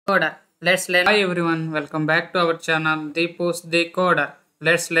Coder. Let's learn. Hi everyone, welcome back to our channel Deepus the Coder.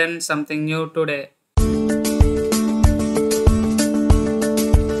 Let's learn something new today.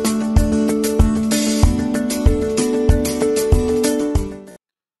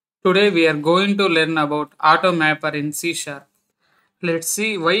 Today we are going to learn about AutoMapper in C Sharp. Let's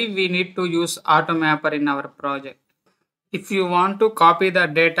see why we need to use AutoMapper in our project. If you want to copy the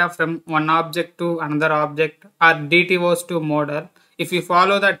data from one object to another object or DTOs to model, if you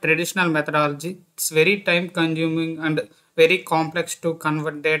follow the traditional methodology, it's very time consuming and very complex to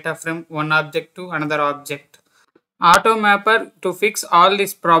convert data from one object to another object. AutoMapper to fix all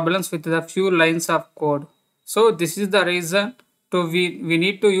these problems with a few lines of code. So this is the reason we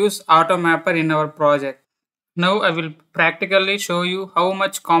need to use AutoMapper in our project. Now I will practically show you how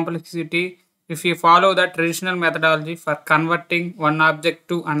much complexity if you follow the traditional methodology for converting one object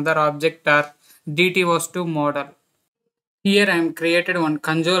to another object or DTOs to model. Here I am created one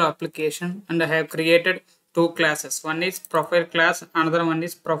console application and I have created two classes. One is profile class, another one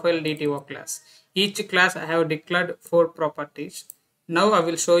is profile DTO class. Each class I have declared four properties. Now I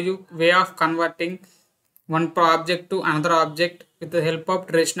will show you way of converting one object to another object with the help of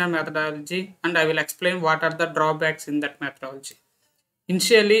traditional methodology, and I will explain what are the drawbacks in that methodology.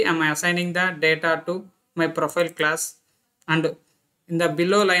 Initially, I am assigning the data to my profile class, and in the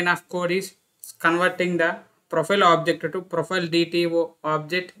below line of code is converting the profile object to profile DTO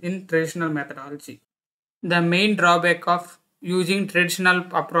object in traditional methodology. The main drawback of using traditional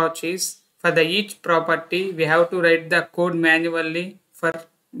approach is for the each property we have to write the code manually for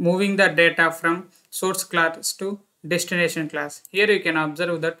moving the data from source class to destination class. Here you can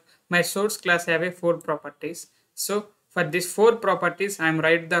observe that my source class have a four properties. So for these four properties I am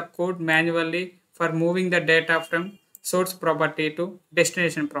write the code manually for moving the data from source property to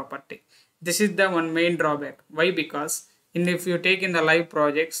destination property. This is the one main drawback. Why? Because if you take in the live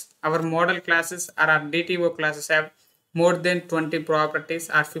projects, our model classes or our DTO classes have more than 20 properties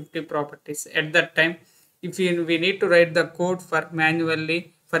or 50 properties. At that time, if we need to write the code for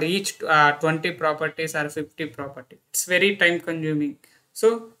manually for each 20 properties or 50 property, it's very time consuming.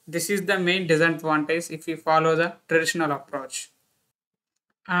 So this is the main disadvantage if we follow the traditional approach.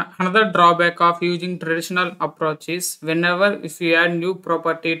 Another drawback of using traditional approach is whenever if we add new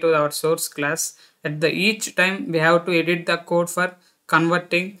property to our source class, at the each time we have to edit the code for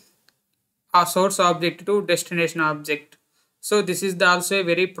converting a source object to destination object. So this is also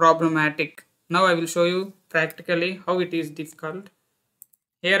very problematic. Now I will show you practically how it is difficult.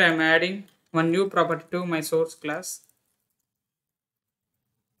 Here I am adding one new property to my source class.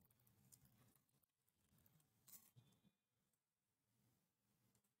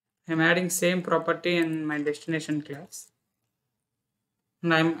 I am adding same property in my destination class.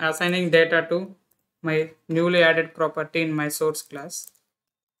 And I am assigning data to my newly added property in my source class.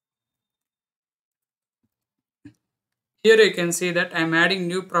 Here you can see that I am adding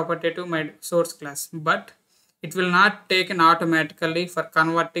new property to my source class, but it will not taken automatically for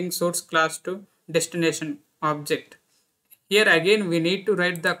converting source class to destination object. Here again we need to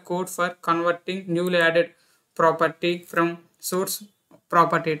write the code for converting newly added property from source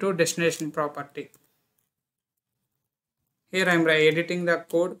property to destination property. Here I am editing the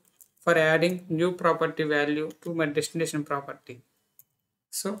code for adding new property value to my destination property.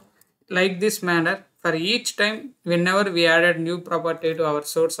 So like this manner, for each time whenever we added new property to our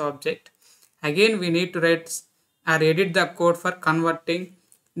source object, again we need to write or edit the code for converting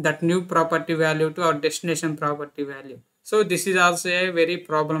that new property value to our destination property value. So this is also a very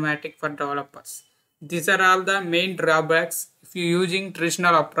problematic for developers. These are all the main drawbacks if you using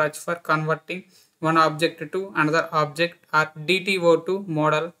traditional approach for converting one object to another object or DTO to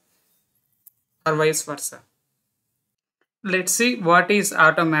model or vice versa. Let's see what is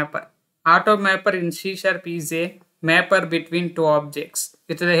AutoMapper. AutoMapper in C# is a mapper between two objects.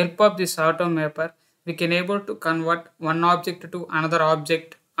 With the help of this AutoMapper, we can able to convert one object to another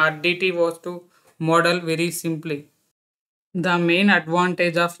object or DTOs to model very simply. The main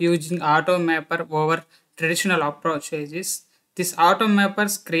advantage of using AutoMapper over traditional approaches is these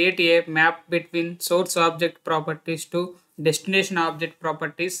AutoMappers create a map between source object properties to destination object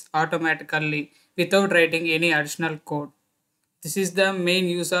properties automatically without writing any additional code. This is the main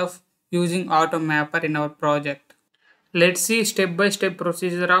use of using AutoMapper in our project. Let's see step-by-step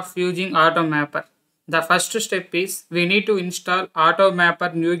procedure of using AutoMapper. The first step is we need to install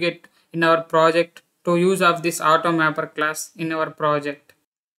AutoMapper NuGet in our project to use of this AutoMapper class in our project.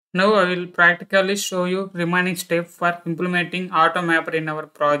 Now I will practically show you remaining step for implementing AutoMapper in our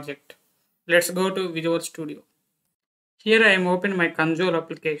project. Let's go to Visual Studio. Here I am opening my console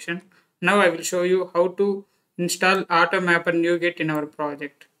application. Now I will show you how to install AutoMapper NuGet in our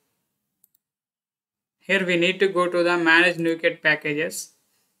project. Here we need to go to the manage NuGet packages,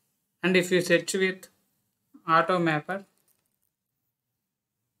 and if you search with AutoMapper,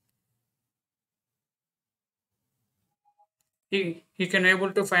 you can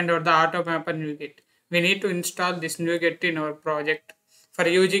able to find out the AutoMapper NuGet. We need to install this NuGet in our project for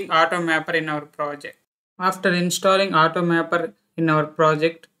using AutoMapper in our project. After installing AutoMapper in our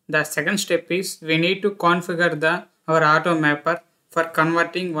project, the second step is we need to configure our AutoMapper for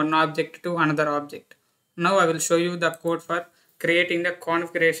converting one object to another object. Now I will show you the code for creating the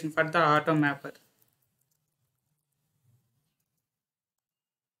configuration for the AutoMapper.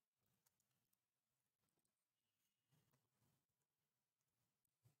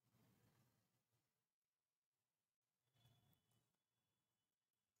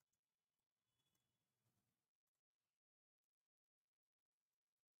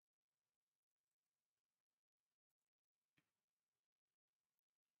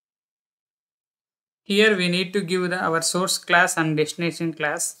 Here we need to give our source class and destination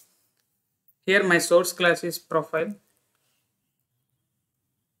class. Here my source class is profile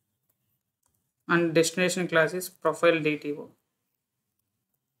and destination class is profile DTO.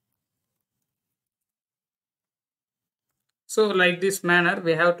 So like this manner,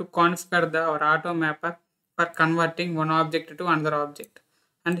 we have to configure our AutoMapper for converting one object to another object.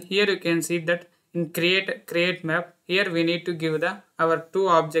 And here you can see that in create map, here we need to give our two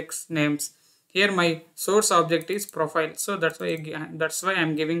objects names. Here my source object is profile, so that's why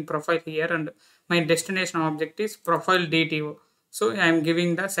I'm giving profile here, and my destination object is profile DTO. So I'm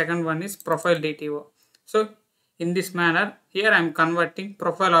giving the second one is profile DTO. So in this manner, here I'm converting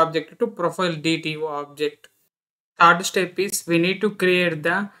profile object to profile DTO object. Third step is we need to create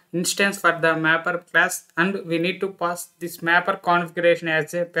the instance for the mapper class, and we need to pass this mapper configuration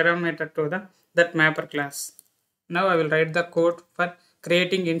as a parameter to that mapper class. Now I will write the code for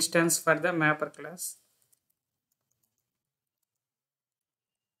creating instance for the mapper class,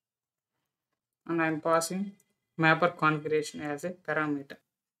 and I am passing mapper configuration as a parameter.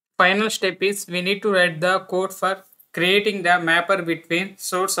 Final step is we need to write the code for creating the mapper between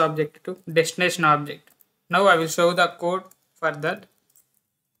source object to destination object. Now I will show the code for that.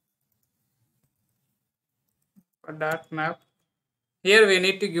 For dot map, here we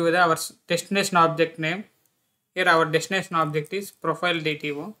need to give our destination object name. Here our destination object is profile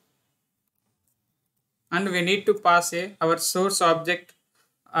DTO, and we need to pass our source object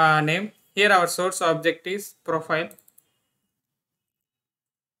name. Here our source object is profile.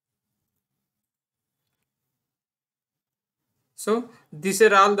 So these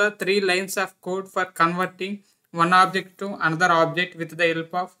are all the three lines of code for converting one object to another object with the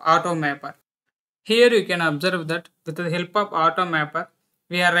help of AutoMapper. Here you can observe that with the help of AutoMapper,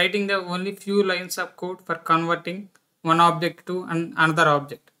 we are writing the only few lines of code for converting one object to another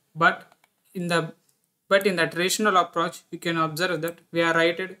object. But in the traditional approach, you can observe that we are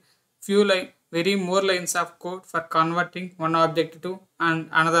writing very more lines of code for converting one object to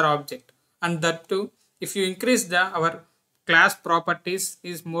another object, and that too, if you increase our class properties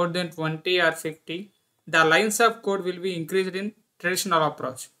is more than 20 or 50, the lines of code will be increased in traditional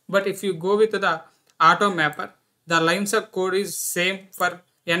approach. But if you go with the AutoMapper, the lines of code is same for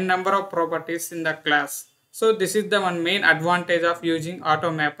n number of properties in the class. So this is the one main advantage of using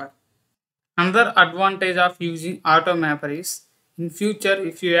AutoMapper. Another advantage of using AutoMapper is in future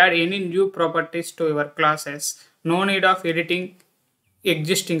if you add any new properties to your classes, no need of editing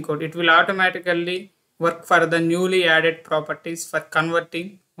existing code. It will automatically work for the newly added properties for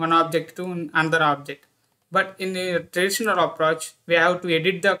converting one object to another object. But in the traditional approach, we have to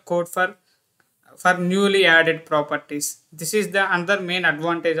edit the code for newly added properties. This is the another main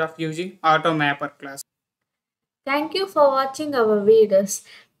advantage of using AutoMapper class. Thank you for watching our videos.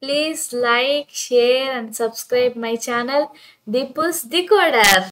 Please like, share and subscribe my channel Deepu's Decoder.